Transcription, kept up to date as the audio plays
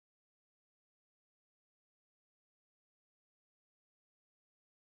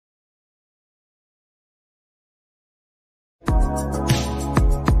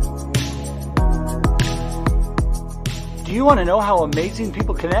Do you want to know how amazing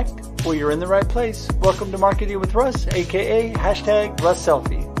people connect? Well, you're in the right place. Welcome to Marketing with Russ, aka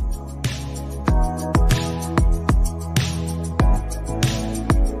 #RussSelfie.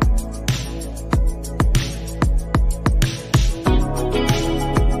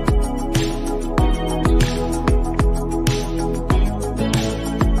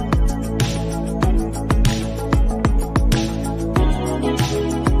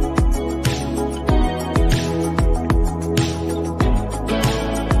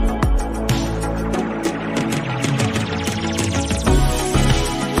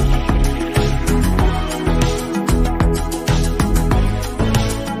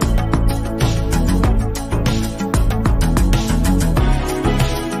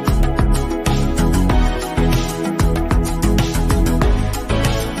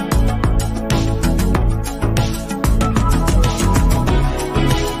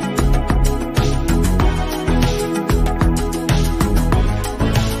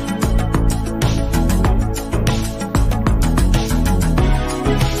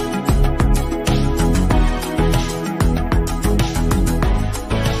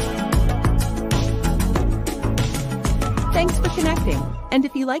 Thanks for connecting. And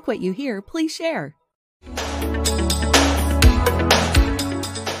if you like what you hear, please share.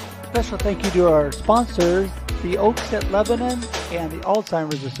 Special thank you to our sponsors, the Oaks at Lebanon and the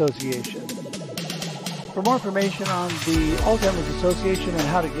Alzheimer's Association. For more information on the Alzheimer's Association and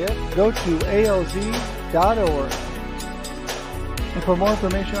how to give, go to alz.org. And for more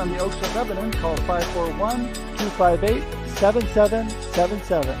information on the Oaks at Lebanon, call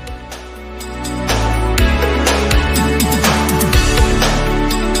 541-258-7777.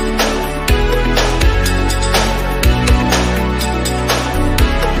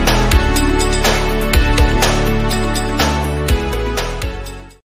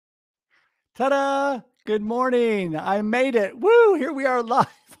 Ta-da! Good morning. I made it. Woo! Here we are live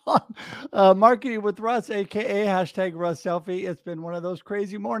on Marketing with Russ, aka #RussSelfie. It's been one of those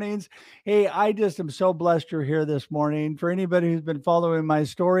crazy mornings. Hey, I just am so blessed you're here this morning. For anybody who's been following my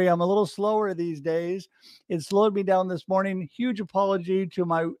story, I'm a little slower these days. It slowed me down this morning. Huge apology to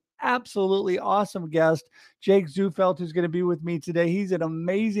my absolutely awesome guest, Jake Zufelt, who's going to be with me today. He's an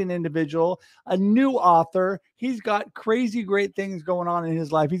amazing individual, a new author. He's got crazy great things going on in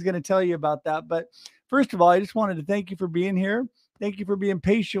his life. He's going to tell you about that. But first of all, I just wanted to thank you for being here. Thank you for being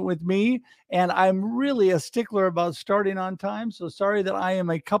patient with me. And I'm really a stickler about starting on time. So sorry that I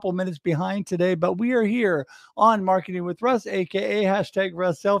am a couple minutes behind today, but we are here on Marketing with Russ, aka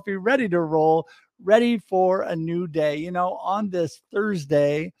 #RussSelfie, ready to roll, ready for a new day. You know, on this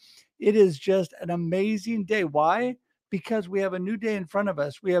Thursday, it is just an amazing day. Why? Because we have a new day in front of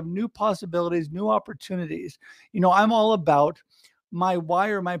us. We have new possibilities, new opportunities. You know, I'm all about my why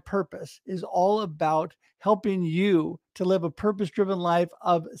or my purpose is all about helping you to live a purpose-driven life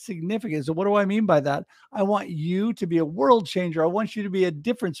of significance. So what do I mean by that? I want you to be a world changer. I want you to be a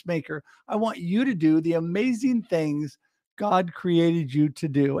difference maker. I want you to do the amazing things God created you to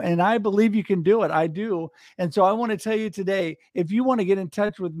do. And I believe you can do it. I do. And so I want to tell you today, if you want to get in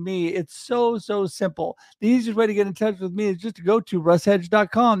touch with me, it's so simple. The easiest way to get in touch with me is just to go to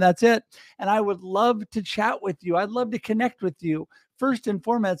russhedge.com. That's it. And I would love to chat with you. I'd love to connect with you. First and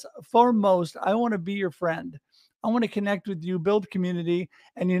foremost, I want to be your friend. I want to connect with you, build community.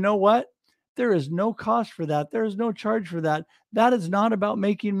 And you know what? There is no cost for that. There is no charge for that. That is not about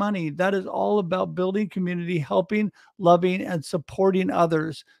making money. That is all about building community, helping, loving, and supporting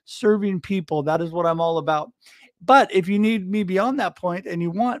others, serving people. That is what I'm all about. But if you need me beyond that point and you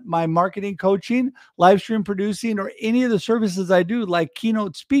want my marketing coaching, live stream producing, or any of the services I do, like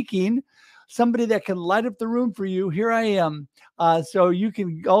keynote speaking, somebody that can light up the room for you, here I am. So you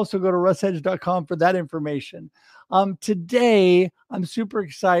can also go to russhedge.com for that information. Today, I'm super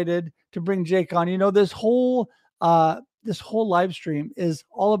excited to bring Jake on. You know, this whole live stream is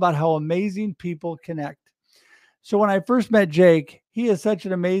all about how amazing people connect. So when I first met Jake, he is such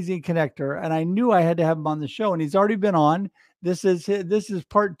an amazing connector, and I knew I had to have him on the show, and he's already been on. This is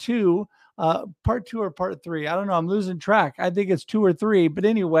part two or part three. I don't know. I'm losing track. I think it's 2 or 3. But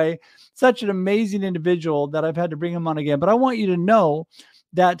anyway, such an amazing individual that I've had to bring him on again. But I want you to know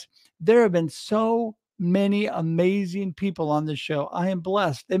that there have been so many amazing people on the show. I am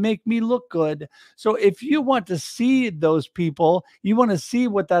blessed. They make me look good. So if you want to see those people, you want to see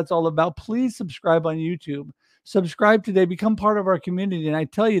what that's all about, please subscribe on YouTube. Subscribe today, become part of our community. And I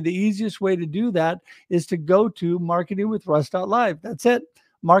tell you, the easiest way to do that is to go to marketingwithruss.live. That's it.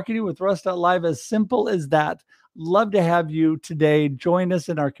 Marketingwithruss.live, as simple as that. Love to have you today. Join us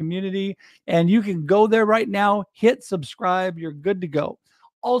in our community, and you can go there right now, hit subscribe. You're good to go.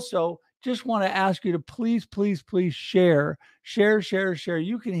 Also, just want to ask you to please, please, please share, share, share, share.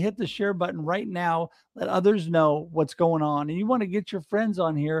 You can hit the share button right now. Let others know what's going on. And you want to get your friends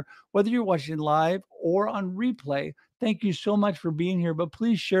on here, whether you're watching live or on replay. Thank you so much for being here, but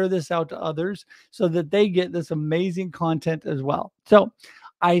please share this out to others so that they get this amazing content as well. So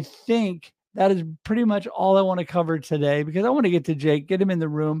I think that is pretty much all I want to cover today, because I want to get to Jake, get him in the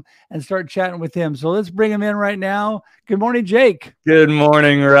room and start chatting with him. So let's bring him in right now. Good morning, Jake. Good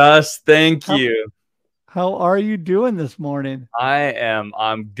morning, Russ. Thank you. How are you doing this morning?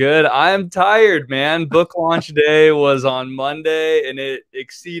 I'm good. I'm tired, man. Book launch day was on Monday and it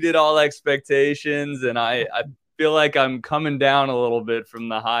exceeded all expectations. And I feel like I'm coming down a little bit from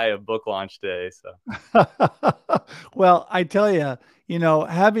the high of book launch day. So, well, I tell you,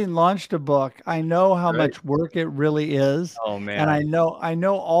 having launched a book, I know how much work it really is. Oh man. And I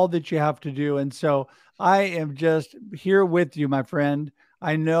know all that you have to do. And so I am just here with you, my friend.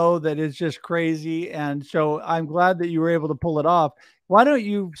 I know that it's just crazy. And so I'm glad that you were able to pull it off. Why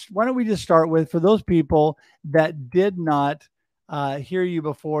don't we just start with, for those people that did not hear you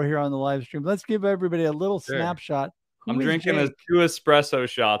before here on the live stream, let's give everybody a little snapshot. I'm drinking 2 espresso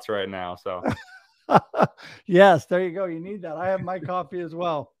shots right now. So yes, there you go. You need that. I have my coffee as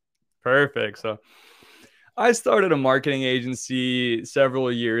well. Perfect. So I started a marketing agency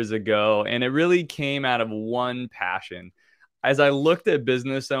several years ago, and it really came out of one passion. As I looked at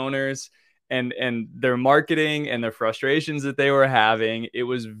business owners and their marketing and the frustrations that they were having, it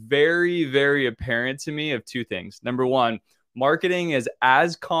was very, very apparent to me of 2 things. Number one, marketing is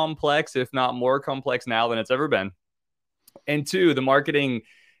as complex, if not more complex now than it's ever been. And 2, the marketing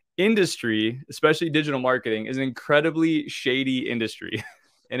industry, especially digital marketing, is an incredibly shady industry.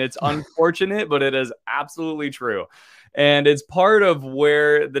 And it's unfortunate, but it is absolutely true. And it's part of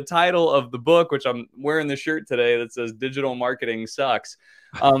where the title of the book, which I'm wearing the shirt today that says Digital Marketing Sucks.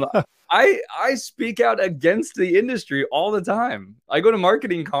 I speak out against the industry all the time. I go to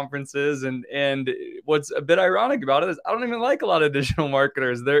marketing conferences, and what's a bit ironic about it is I don't even like a lot of digital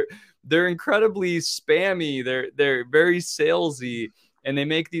marketers. They're incredibly spammy. They're very salesy. And they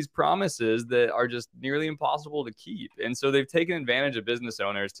make these promises that are just nearly impossible to keep. And so they've taken advantage of business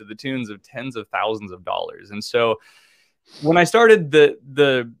owners to the tunes of tens of thousands of dollars. And so when I started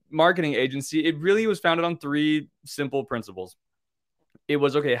the marketing agency, it really was founded on 3 simple principles. It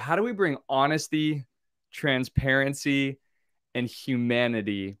was, okay, how do we bring honesty, transparency, and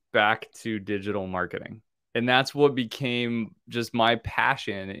humanity back to digital marketing? And that's what became just my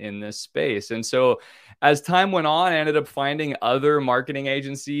passion in this space. And so as time went on, I ended up finding other marketing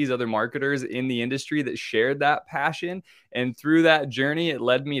agencies, other marketers in the industry that shared that passion. And through that journey, it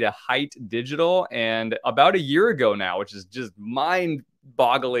led me to Height Digital. And about a year ago now, which is just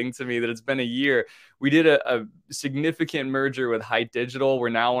mind-boggling to me that it's been a year, we did a significant merger with Height Digital. We're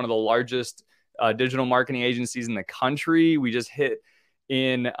now one of the largest digital marketing agencies in the country. We just hit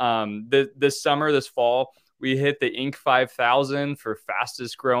in this fall, we hit the Inc. 5000 for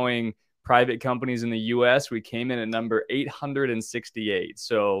fastest growing private companies in the US. We came in at number 868.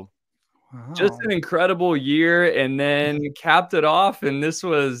 So just an incredible year, and then capped it off. And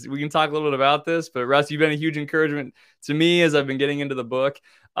we can talk a little bit about this, but Russ, you've been a huge encouragement to me as I've been getting into the book.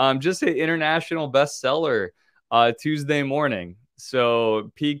 Just an international bestseller Tuesday morning.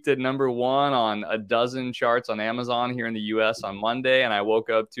 So peaked at number 1 on a dozen charts on Amazon here in the US on Monday. And I woke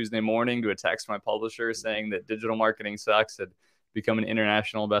up Tuesday morning to a text from my publisher saying that Digital Marketing Sucks had become an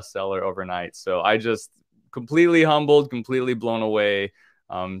international bestseller overnight. So I just completely humbled, completely blown away.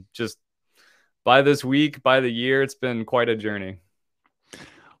 Just by this week, by the year, it's been quite a journey.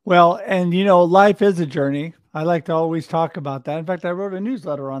 Well, and life is a journey. I like to always talk about that. In fact, I wrote a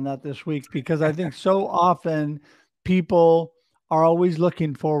newsletter on that this week, because I think so often people are always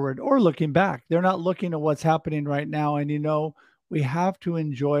looking forward or looking back. They're not looking at what's happening right now. And, we have to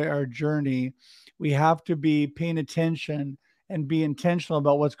enjoy our journey. We have to be paying attention and be intentional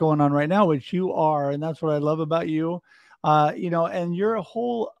about what's going on right now, which you are. And that's what I love about you, and your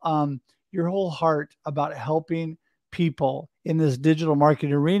whole heart about helping people in this digital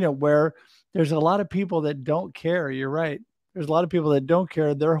marketing arena, where there's a lot of people that don't care. You're right. There's a lot of people that don't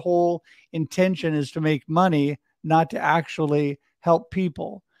care. Their whole intention is to make money, not to actually help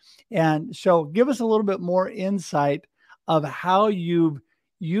people. And so give us a little bit more insight of how you've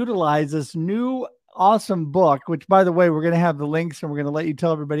utilized this new awesome book, which, by the way, we're going to have the links and we're going to let you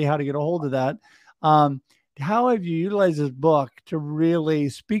tell everybody how to get a hold of that. How have you utilized this book to really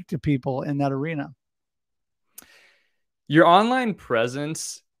speak to people in that arena? Your online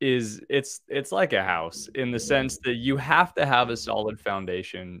presence is it's like a house in the sense that you have to have a solid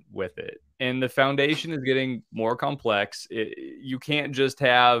foundation with it. And the foundation is getting more complex. You can't just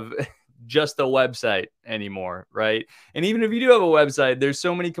have just a website anymore, right? And even if you do have a website, there's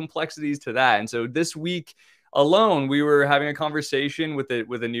so many complexities to that. And so this week alone, we were having a conversation with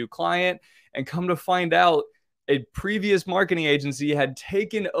a new client, and come to find out, a previous marketing agency had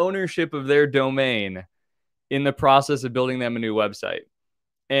taken ownership of their domain in the process of building them a new website.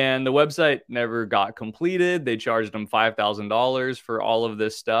 And the website never got completed. They charged them $5,000 for all of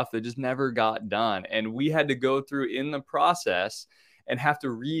this stuff that just never got done. And we had to go through in the process and have to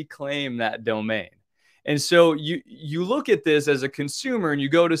reclaim that domain. And so you look at this as a consumer, and you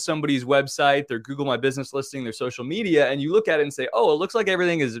go to somebody's website, their Google My Business listing, their social media, and you look at it and say, oh, it looks like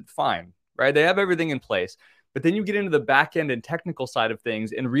everything is fine, right? They have everything in place. But then you get into the back end and technical side of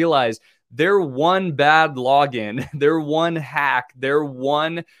things and realize their one bad login, their one hack, their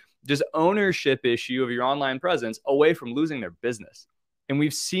one just ownership issue of your online presence away from losing their business. And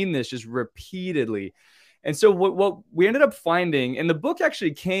we've seen this just repeatedly. And so what we ended up finding, and the book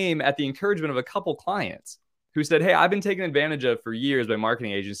actually came at the encouragement of a couple clients who said, hey, I've been taken advantage of for years by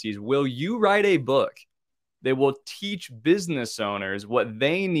marketing agencies. Will you write a book that will teach business owners what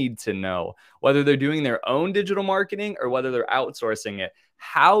they need to know, whether they're doing their own digital marketing or whether they're outsourcing it?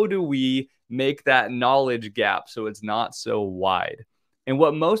 How do we make that knowledge gap so it's not so wide? And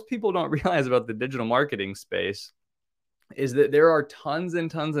what most people don't realize about the digital marketing space is that there are tons and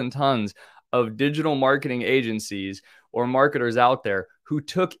tons and tons of digital marketing agencies or marketers out there who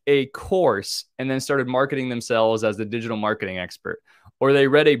took a course and then started marketing themselves as the digital marketing expert, or they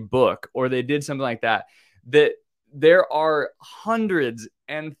read a book, or they did something like that. That there are hundreds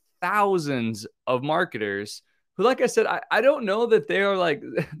and thousands of marketers who, like I said, I don't know that they are like,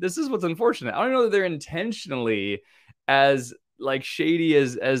 this is what's unfortunate. I don't know that they're intentionally as like shady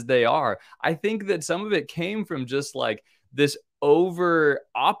as they are. I think that some of it came from just like this over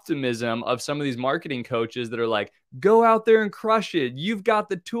optimism of some of these marketing coaches that are like, go out there and crush it. You've got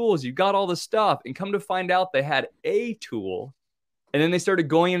the tools, you've got all the stuff. And come to find out they had a tool. And then they started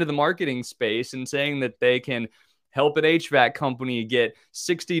going into the marketing space and saying that they can help an HVAC company get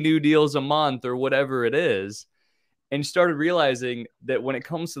 60 new deals a month or whatever it is. And started realizing that when it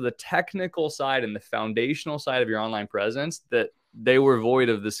comes to the technical side and the foundational side of your online presence, that they were void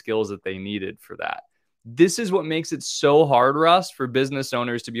of the skills that they needed for that. This is what makes it so hard, Russ, for business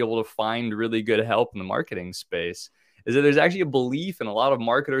owners to be able to find really good help in the marketing space, is that there's actually a belief in a lot of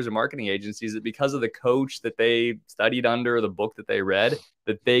marketers or marketing agencies that because of the coach that they studied under, or the book that they read,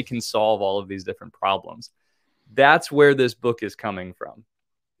 that they can solve all of these different problems. That's where this book is coming from.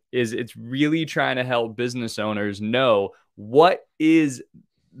 Is it's really trying to help business owners know what is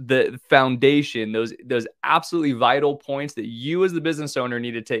the foundation, those absolutely vital points that you as the business owner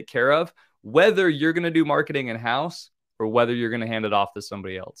need to take care of, whether you're going to do marketing in-house or whether you're going to hand it off to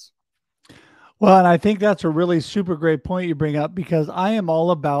somebody else. Well, and I think that's a really super great point you bring up, because I am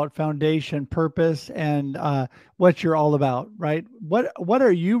all about foundation, purpose, and what you're all about, right? What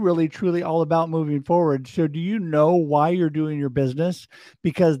are you really truly all about moving forward? So do you know why you're doing your business?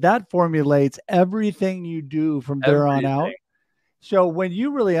 Because that formulates everything you do from there on out. So when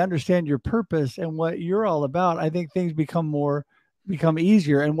you really understand your purpose and what you're all about, I think things become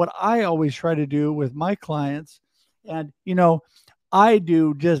easier. And what I always try to do with my clients, and I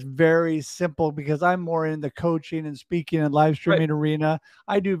do just very simple, because I'm more in the coaching and speaking and live streaming arena.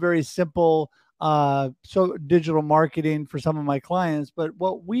 I do very simple so digital marketing for some of my clients. But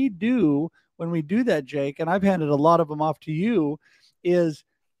what we do when we do that, Jake, and I've handed a lot of them off to you, is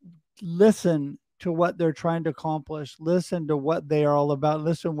listen to what they're trying to accomplish, listen to what they are all about,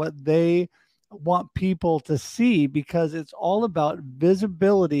 listen what they want people to see, because it's all about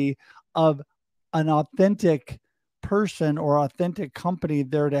visibility of an authentic person or authentic company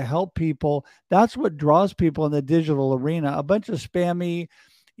there to help people. That's what draws people in the digital arena. A bunch of spammy,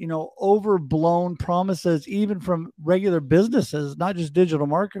 overblown promises, even from regular businesses, not just digital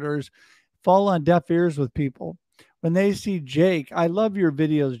marketers, fall on deaf ears with people. When they see Jake, I love your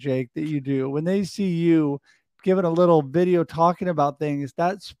videos, Jake, that you do. When they see you giving a little video talking about things,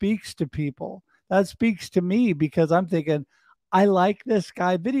 that speaks to people. That speaks to me, because I'm thinking, I like this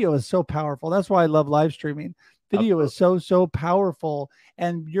guy. Video is so powerful. That's why I love live streaming. Video is so powerful,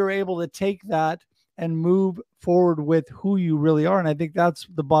 and you're able to take that and move forward with who you really are. And I think that's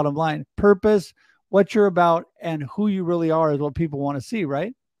the bottom line. Purpose, what you're about, and who you really are is what people want to see,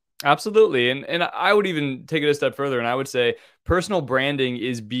 right? Absolutely. And I would even take it a step further, and I would say personal branding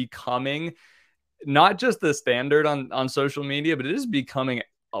is becoming not just the standard on social media, but it is becoming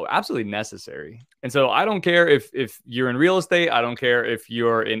oh, absolutely necessary. And so I don't care if you're in real estate, I don't care if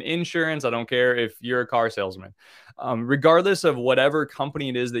you're in insurance, I don't care if you're a car salesman. Regardless of whatever company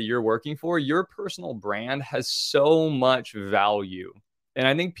it is that you're working for, your personal brand has so much value. And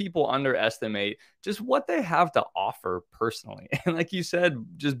I think people underestimate just what they have to offer personally. And like you said,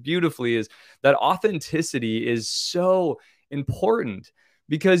 just beautifully, is that authenticity is so important,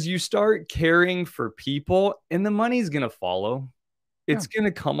 because you start caring for people and the money's going to follow. It's going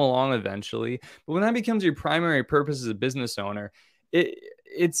to come along eventually. But when that becomes your primary purpose as a business owner,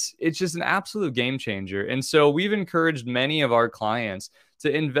 it's just an absolute game changer. And so we've encouraged many of our clients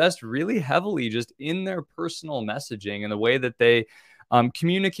to invest really heavily just in their personal messaging and the way that they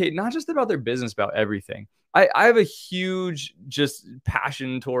communicate, not just about their business, about everything. I have a huge just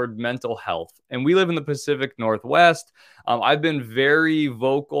passion toward mental health, and we live in the Pacific Northwest. I've been very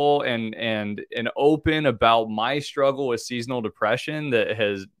vocal and open about my struggle with seasonal depression that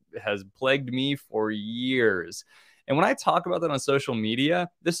has plagued me for years. And when I talk about that on social media,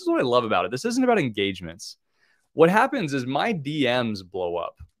 this is what I love about it. This isn't about engagements. What happens is my DMs blow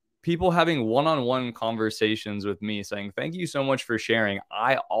up. People having one-on-one conversations with me saying, thank you so much for sharing.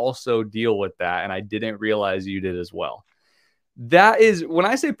 I also deal with that, and I didn't realize you did as well. That is, when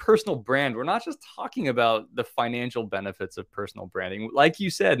I say personal brand, we're not just talking about the financial benefits of personal branding. Like you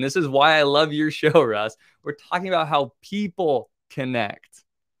said, and this is why I love your show, Russ, we're talking about how people connect.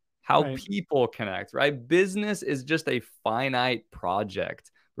 People connect, right? Business is just a finite project.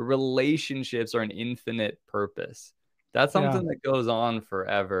 Relationships are an infinite purpose. That's something that goes on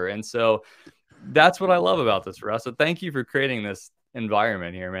forever. And so that's what I love about this, Russ. So thank you for creating this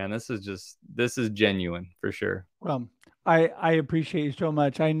environment here, man. This is genuine for sure. Well, I appreciate you so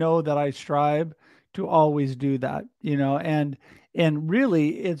much. I know that I strive to always do that, and really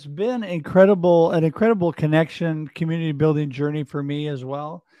it's been an incredible connection, community building journey for me as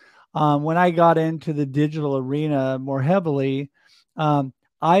well. When I got into the digital arena more heavily,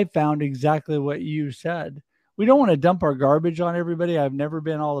 I found exactly what you said. We don't want to dump our garbage on everybody. I've never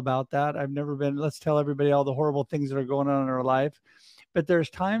been all about that. I've never been, let's tell everybody all the horrible things that are going on in our life. But there's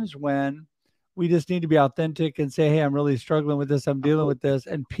times when we just need to be authentic and say, hey, I'm really struggling with this. I'm dealing with this.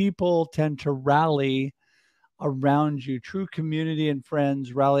 And people tend to rally around you. True community and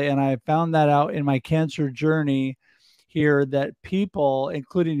friends rally. And I found that out in my cancer journey here, that people,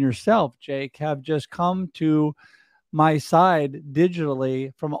 including yourself, Jake, have just come to my side digitally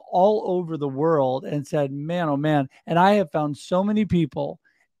from all over the world and said, man, oh man. And I have found so many people,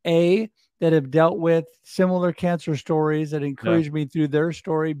 that have dealt with similar cancer stories that encourage me through their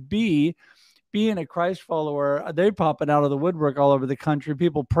story. B, being a Christ follower, they're popping out of the woodwork all over the country,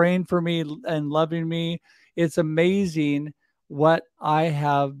 people praying for me and loving me. It's amazing what I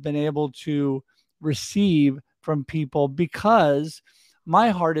have been able to receive from people, because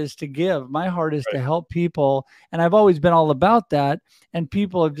my heart is to give. My heart is to help people. And I've always been all about that. And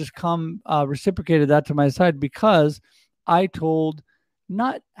people have just come, reciprocated that to my side, because I told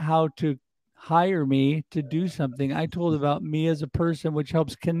not how to hire me to do something. I told about me as a person, which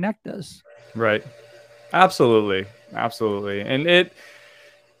helps connect us. Right. Absolutely. Absolutely. And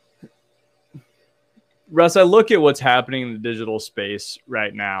Russ, I look at what's happening in the digital space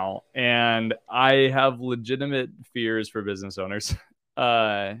right now, and I have legitimate fears for business owners.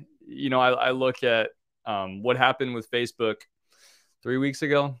 I look at what happened with Facebook 3 weeks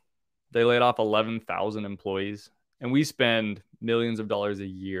ago. They laid off 11,000 employees, and we spend millions of dollars a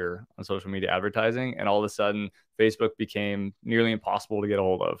year on social media advertising. And all of a sudden, Facebook became nearly impossible to get a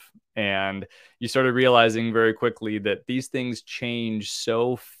hold of. And you started realizing very quickly that these things change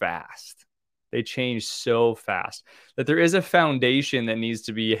so fast. They change so fast that there is a foundation that needs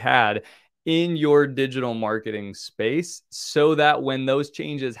to be had in your digital marketing space, so that when those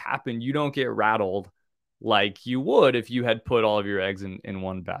changes happen, you don't get rattled like you would if you had put all of your eggs in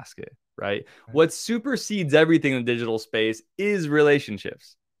one basket, right? What supersedes everything in the digital space is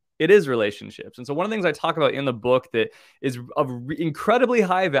relationships. It is relationships. And so one of the things I talk about in the book that is of incredibly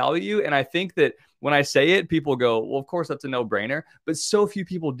high value, and I think that when I say it, people go, well, of course, that's a no-brainer, but so few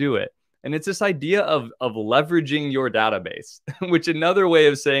people do it. And it's this idea of leveraging your database, which another way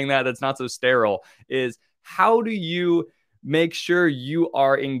of saying that that's not so sterile is, how do you make sure you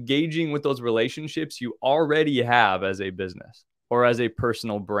are engaging with those relationships you already have as a business or as a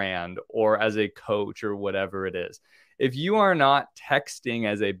personal brand or as a coach or whatever it is. If you are not texting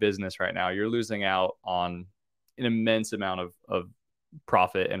as a business right now, you're losing out on an immense amount of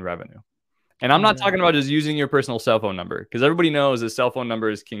profit and revenue. And I'm not talking about just using your personal cell phone number, because everybody knows that cell phone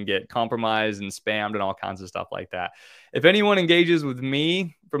numbers can get compromised and spammed and all kinds of stuff like that. If anyone engages with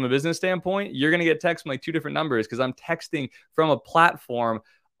me from a business standpoint, you're going to get text from like 2 different numbers, because I'm texting from a platform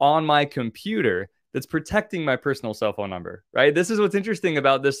on my computer that's protecting my personal cell phone number, right? This is what's interesting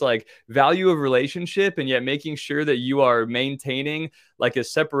about this like value of relationship, and yet making sure that you are maintaining like a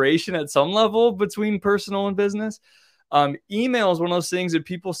separation at some level between personal and business. Email is one of those things that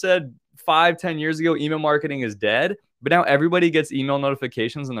people said 5-10 years ago, email marketing is dead, but now everybody gets email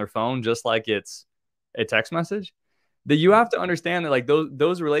notifications on their phone just like it's a text message. That you have to understand that like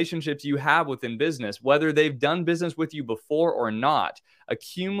those relationships you have within business, whether they've done business with you before or not,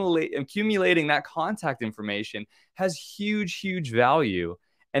 accumulating that contact information has huge value.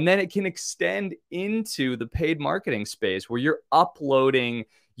 And then it can extend into the paid marketing space where you're uploading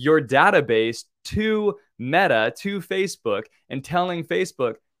your database to Meta, to Facebook, and telling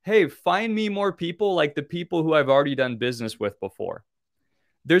Facebook, hey, find me more people like the people who I've already done business with before.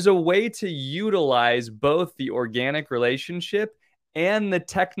 There's a way to utilize both the organic relationship and the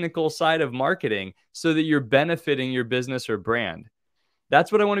technical side of marketing so that you're benefiting your business or brand.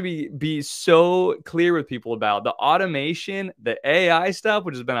 That's what I want to be so clear with people about. The automation, the AI stuff,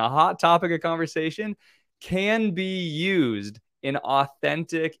 which has been a hot topic of conversation, can be used in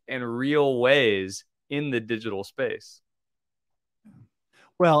authentic and real ways in the digital space.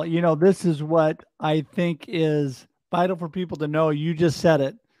 Well, this is what I think is vital for people to know. You just said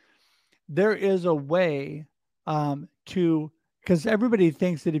it. There is a way because everybody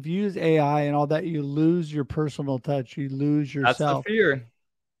thinks that if you use AI and all that, you lose your personal touch, you lose yourself. That's the fear.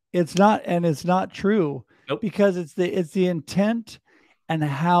 It's not, and it's not true. Nope. Because it's the intent and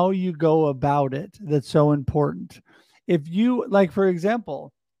how you go about it that's so important. If you, like, for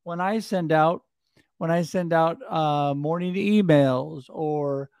example, when I send out morning emails,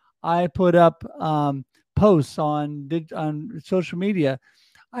 or I put up posts on social media,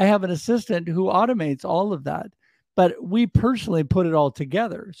 I have an assistant who automates all of that, but we personally put it all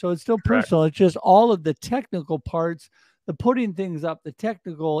together. So it's still personal. Correct. It's just all of the technical parts, the putting things up, the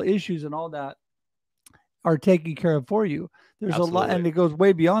technical issues and all that are taken care of for you. There's Absolutely. A lot, and it goes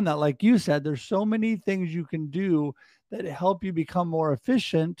way beyond that. Like you said, there's so many things you can do that help you become more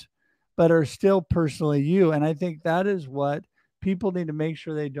efficient, but are still personally you. And I think that is what people need to make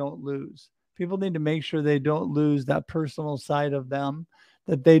sure they don't lose. People need to make sure they don't lose that personal side of them,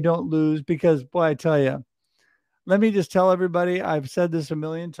 that they don't lose, because boy, I tell you, let me just tell everybody, I've said this a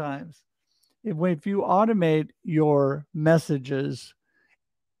million times. If you automate your messages,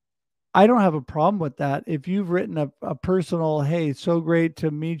 I don't have a problem with that. If you've written a personal, hey, so great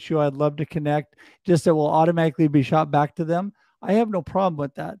to meet you, I'd love to connect, just that will automatically be shot back to them, I have no problem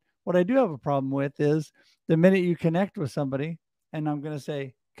with that. What I do have a problem with is the minute you connect with somebody, and I'm going to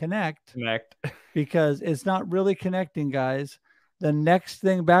say connect, because it's not really connecting, guys. The next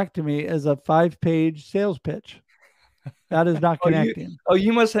thing back to me is a 5-page sales pitch. That is not connecting.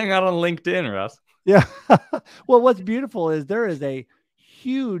 You must hang out on LinkedIn, Russ. Yeah. Well, what's beautiful is there is a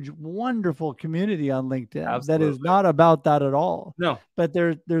huge, wonderful community on LinkedIn. Absolutely. That is not about that at all. No. But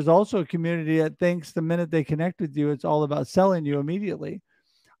there's also a community that thinks the minute they connect with you, it's all about selling you immediately.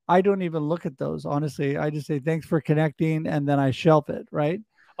 I don't even look at those, honestly. I just say, thanks for connecting, and then I shelf it, right?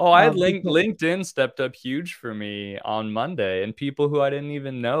 Oh, I had LinkedIn stepped up huge for me on Monday, and people who I didn't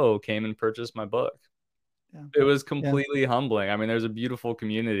even know came and purchased my book. Yeah. It was completely humbling. I mean, there's a beautiful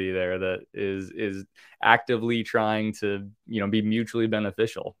community there that is actively trying to, be mutually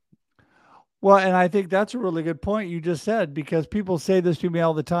beneficial. Well, and I think that's a really good point you just said, because people say this to me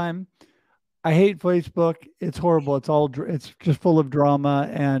all the time. I hate Facebook. It's horrible. It's just full of drama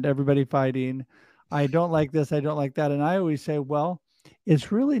and everybody fighting. I don't like this. I don't like that. And I always say, well,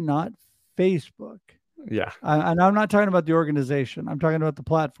 it's really not Facebook. Yeah. And I'm not talking about the organization. I'm talking about the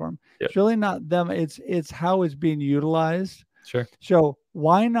platform. Yep. It's really not them. It's how it's being utilized. Sure. So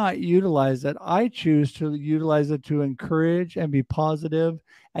why not utilize it? I choose to utilize it to encourage and be positive.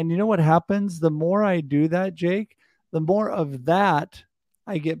 And you know what happens? The more I do that, Jake, the more of that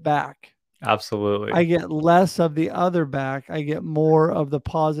I get back. Absolutely. I get less of the other back. I get more of the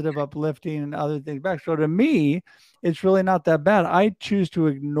positive, uplifting, and other things back. So to me, it's really not that bad. I choose to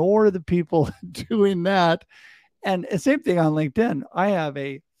ignore the people doing that. And same thing on LinkedIn. I have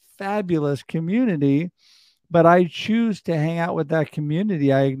a fabulous community, but I choose to hang out with that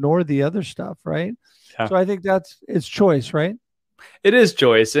community. I ignore the other stuff, right? Yeah. So I think it's choice, right? It is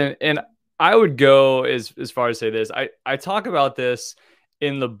choice. And I would go as far as say this. I talk about this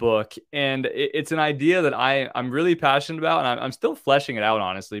in the book, and it's an idea that I'm really passionate about, and I'm still fleshing it out,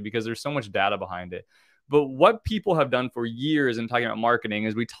 honestly, because there's so much data behind it. But what people have done for years in talking about marketing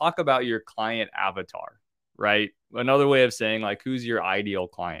is we talk about your client avatar, right? Another way of saying, like, who's your ideal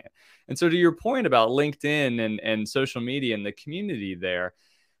client? And so to your point about LinkedIn and social media and the community there,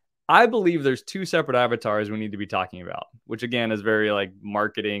 I believe there's two separate avatars we need to be talking about, which again is very like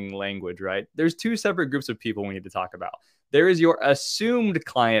marketing language, right? There's two separate groups of people we need to talk about. There is your assumed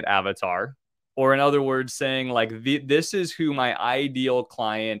client avatar, or in other words, saying like, this is who my ideal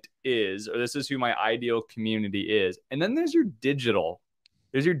client is, or this is who my ideal community is. And then there's your digital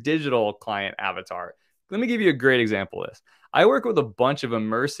client avatar. Let me give you a great example of this. I work with a bunch of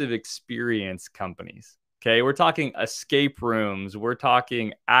immersive experience companies. Okay, we're talking escape rooms. We're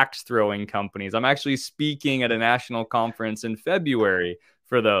talking axe throwing companies. I'm actually speaking at a national conference in February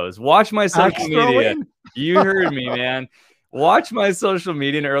for those. Watch my social media. You heard me, man. Watch my social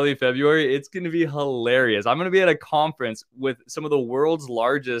media in early February. It's going to be hilarious. I'm going to be at a conference with some of the world's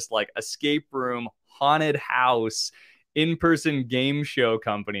largest like escape room, haunted house, in-person game show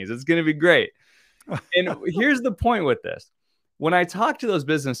companies. It's going to be great. And here's the point with this. When I talk to those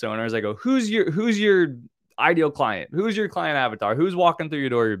business owners, I go, who's your ideal client? Who's your client avatar? Who's walking through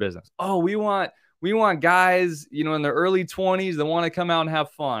your door of your business? Oh, we want guys, in their early 20s that want to come out and have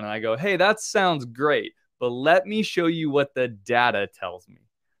fun. And I go, hey, that sounds great, but let me show you what the data tells me.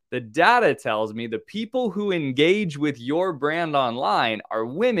 The data tells me the people who engage with your brand online are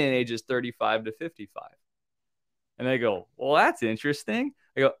women ages 35 to 55. And they go, well, that's interesting.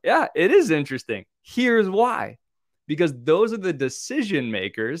 I go, yeah, it is interesting. Here's why. Because those are the decision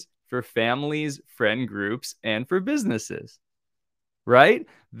makers for families, friend groups, and for businesses, right?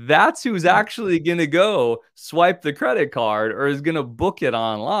 That's who's actually going to go swipe the credit card or is going to book it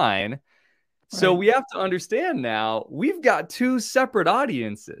online. So we have to understand now we've got two separate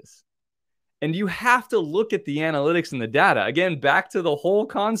audiences. And you have to look at the analytics and the data. Again, back to the whole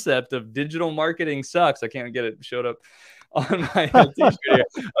concept of digital marketing sucks. I can't get it showed up on my t-shirt here.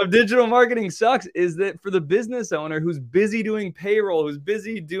 Of digital marketing sucks is that for the business owner who's busy doing payroll, who's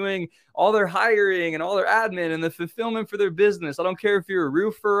busy doing all their hiring and all their admin and the fulfillment for their business. I don't care if you're a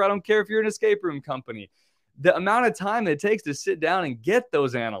roofer. I don't care if you're an escape room company. The amount of time that it takes to sit down and get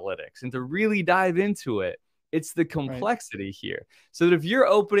those analytics and to really dive into it. It's the complexity here. So that if you're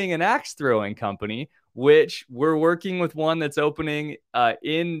opening an axe throwing company, which we're working with one that's opening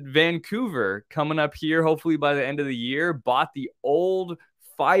in Vancouver, coming up here, hopefully by the end of the year, bought the old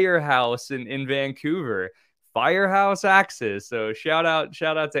firehouse in Vancouver, Firehouse Axes. So shout out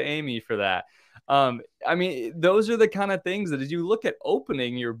to Amy for that. I mean, those are the kind of things that as you look at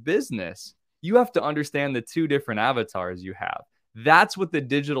opening your business, you have to understand the two different avatars you have. That's what the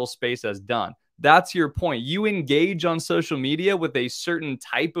digital space has done. That's your point. You engage on social media with a certain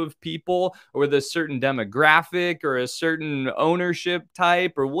type of people or with a certain demographic or a certain ownership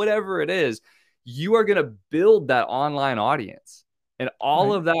type or whatever it is. You are going to build that online audience and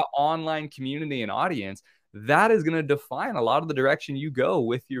all of that online community and audience. That is going to define a lot of the direction you go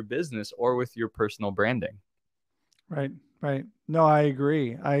with your business or with your personal branding. Right. No, I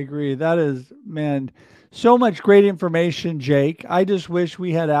agree. That is, man, so much great information, Jake. I just wish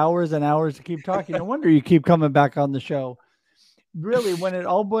we had hours and hours to keep talking. No wonder you keep coming back on the show. Really, when it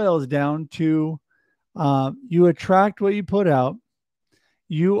all boils down to you attract what you put out,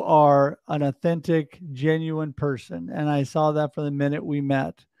 you are an authentic, genuine person. And I saw that from the minute we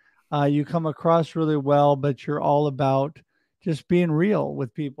met. You come across really well, but you're all about just being real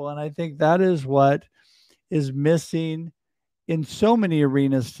with people. And I think that is what is missing in so many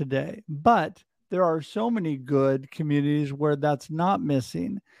arenas today. But there are so many good communities where that's not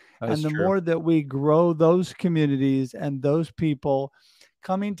missing. And the more that we grow those communities and those people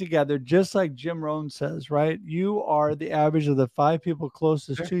coming together, just like Jim Rohn says, right? You are the average of the 5 people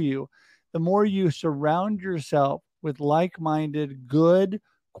closest to you. The more you surround yourself with like-minded, good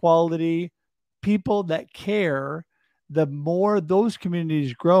quality people that care, the more those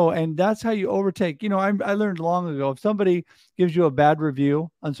communities grow. And that's how you overtake. I learned long ago, if somebody gives you a bad review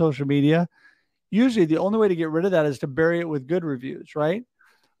on social media, usually the only way to get rid of that is to bury it with good reviews, right?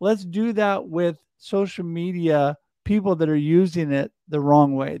 Let's do that with social media people that are using it the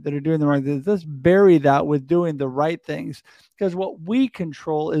wrong way, that are doing the wrong things. Let's bury that with doing the right things, because what we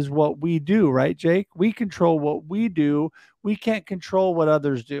control is what we do, right, Jake? We control what we do. We can't control what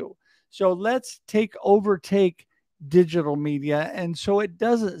others do. So let's overtake digital media, and so it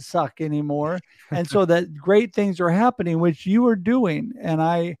doesn't suck anymore, and so that great things are happening, which you are doing, and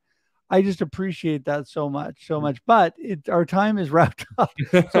I just appreciate that so much. But our time is wrapped up.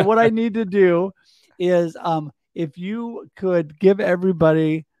 So what I need to do is if you could give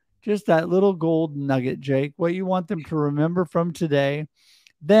everybody just that little gold nugget, Jake, what you want them to remember from today,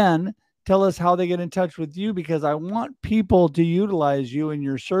 then tell us how they get in touch with you, because I want people to utilize you and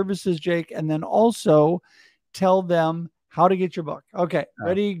your services, Jake, and then also tell them how to get your book. Okay,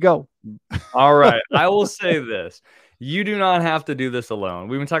 ready, go. All right. I will say this. You do not have to do this alone.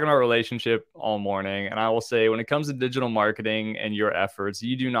 We've been talking about relationship all morning. And I will say, when it comes to digital marketing and your efforts,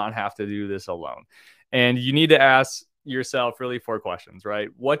 you do not have to do this alone. And you need to ask yourself really 4 questions, right?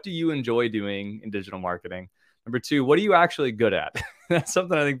 What do you enjoy doing in digital marketing? Number 2, what are you actually good at? That's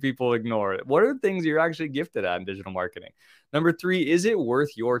something I think people ignore. What are the things you're actually gifted at in digital marketing? Number 3, is it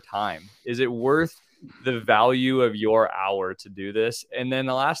worth your time? Is it worth the value of your hour to do this? And then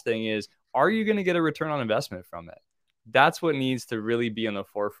the last thing is, are you going to get a return on investment from it? That's what needs to really be in the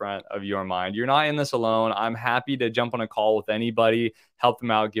forefront of your mind. You're not in this alone. I'm happy to jump on a call with anybody, help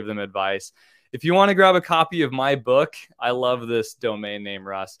them out, give them advice. If you want to grab a copy of my book, I love this domain name,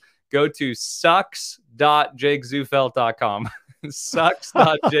 Russ. Go to sucks.jakezufelt.com.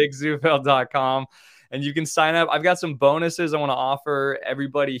 sucks.jakezufelt.com. And you can sign up. I've got some bonuses I want to offer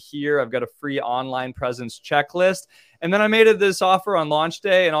everybody here. I've got a free online presence checklist. And then I made this offer on launch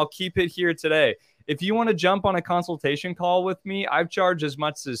day, and I'll keep it here today. If you want to jump on a consultation call with me, I've charged as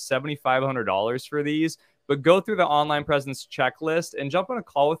much as $7,500 for these. But go through the online presence checklist and jump on a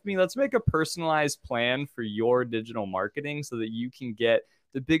call with me. Let's make a personalized plan for your digital marketing so that you can get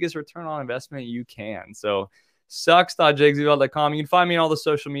the biggest return on investment you can. So sucks.jakezufelt.com. You can find me on all the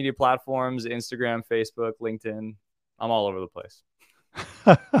social media platforms, Instagram, Facebook, LinkedIn. I'm all over the place.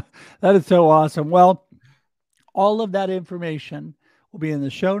 That is so awesome. Well, all of that information will be in the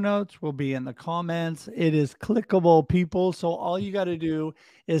show notes, will be in the comments. It is clickable, people. So all you got to do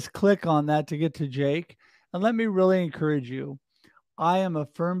is click on that to get to Jake. And let me really encourage you. I am a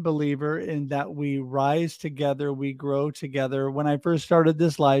firm believer in that we rise together, we grow together. When I first started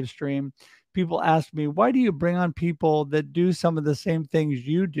this live stream, people asked me, why do you bring on people that do some of the same things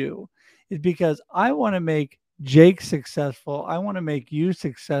you do? It's because I want to make Jake successful. I want to make you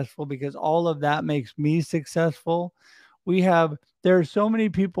successful because all of that makes me successful. There are so many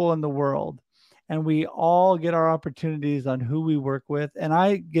people in the world, and we all get our opportunities on who we work with. And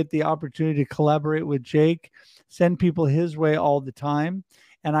I get the opportunity to collaborate with Jake, send people his way all the time.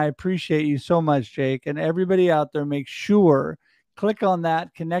 And I appreciate you so much, Jake. And everybody out there, make sure, click on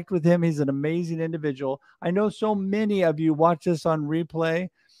that, connect with him. He's an amazing individual. I know so many of you watch this on replay.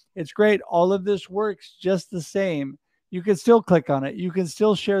 It's great. All of this works just the same. You can still click on it. You can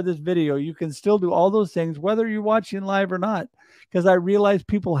still share this video. You can still do all those things, whether you're watching live or not, because I realize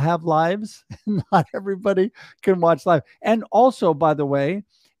people have lives. Not everybody can watch live. And also, by the way,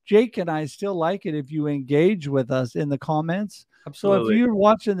 Jake and I still like it if you engage with us in the comments. Absolutely. So if you're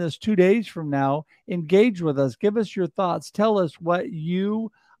watching this 2 days from now, engage with us. Give us your thoughts. Tell us what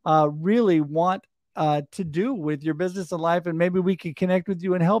you really want to do with your business and life, and maybe we can connect with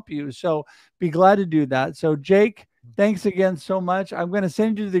you and help you. So be glad to do that. So Jake, thanks again so much. I'm going to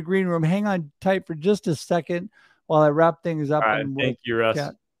send you to the green room. Hang on tight for just a second while I wrap things up. All right, thank you, Russ.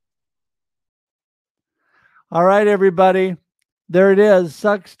 Chat. All right, everybody. There it is,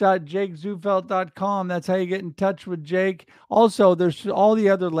 sucks.jakezufelt.com. That's how you get in touch with Jake. Also, there's all the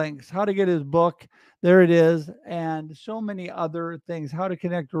other links, how to get his book. There it is. And so many other things, how to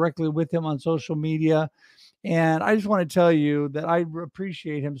connect directly with him on social media. And I just want to tell you that I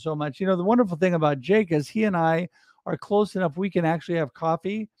appreciate him so much. You know, the wonderful thing about Jake is he and I are close enough. We can actually have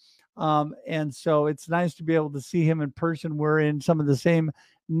coffee. And so it's nice to be able to see him in person. We're in some of the same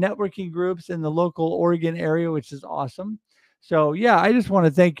networking groups in the local Oregon area, which is awesome. So, yeah, I just want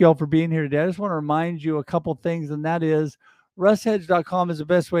to thank you all for being here today. I just want to remind you a couple things, and that is russhedge.com is the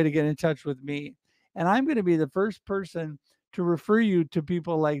best way to get in touch with me. And I'm going to be the first person to refer you to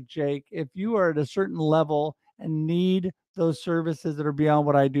people like Jake if you are at a certain level and need those services that are beyond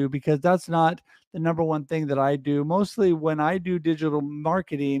what I do, because that's not the number one thing that I do. Mostly when I do digital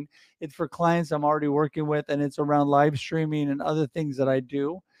marketing, it's for clients I'm already working with, and it's around live streaming and other things that I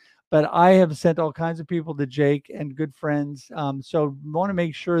do. But I have sent all kinds of people to Jake and good friends. So want to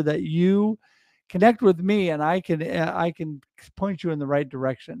make sure that you connect with me and I can point you in the right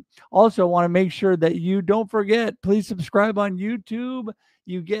direction. Also want to make sure that you don't forget, please subscribe on YouTube.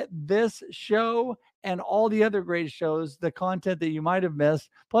 You get this show and all the other great shows, the content that you might have missed.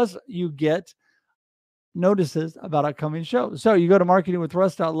 Plus you get notices about upcoming shows. So you go to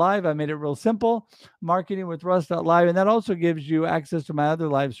marketingwithruss.live. I made it real simple, marketingwithruss.live. And that also gives you access to my other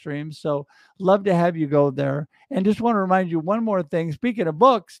live streams. So love to have you go there. And just want to remind you one more thing. Speaking of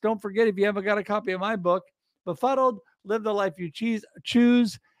books, don't forget, if you haven't got a copy of my book, Befuddled, Live the Life You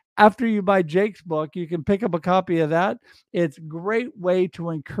Choose. After you buy Jake's book, you can pick up a copy of that. It's a great way to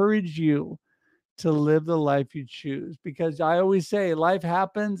encourage you to live the life you choose, because I always say life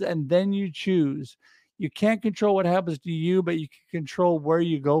happens and then you choose. You can't control what happens to you, but you can control where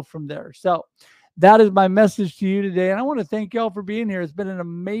you go from there. So that is my message to you today. And I want to thank y'all for being here. It's been an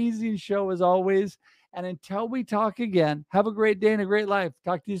amazing show as always. And until we talk again, have a great day and a great life.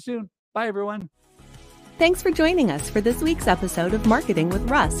 Talk to you soon. Bye, everyone. Thanks for joining us for this week's episode of Marketing with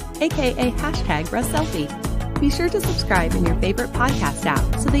Russ, aka #RussSelfie. Be sure to subscribe in your favorite podcast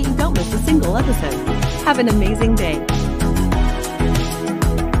app so that you don't miss a single episode. Have an amazing day.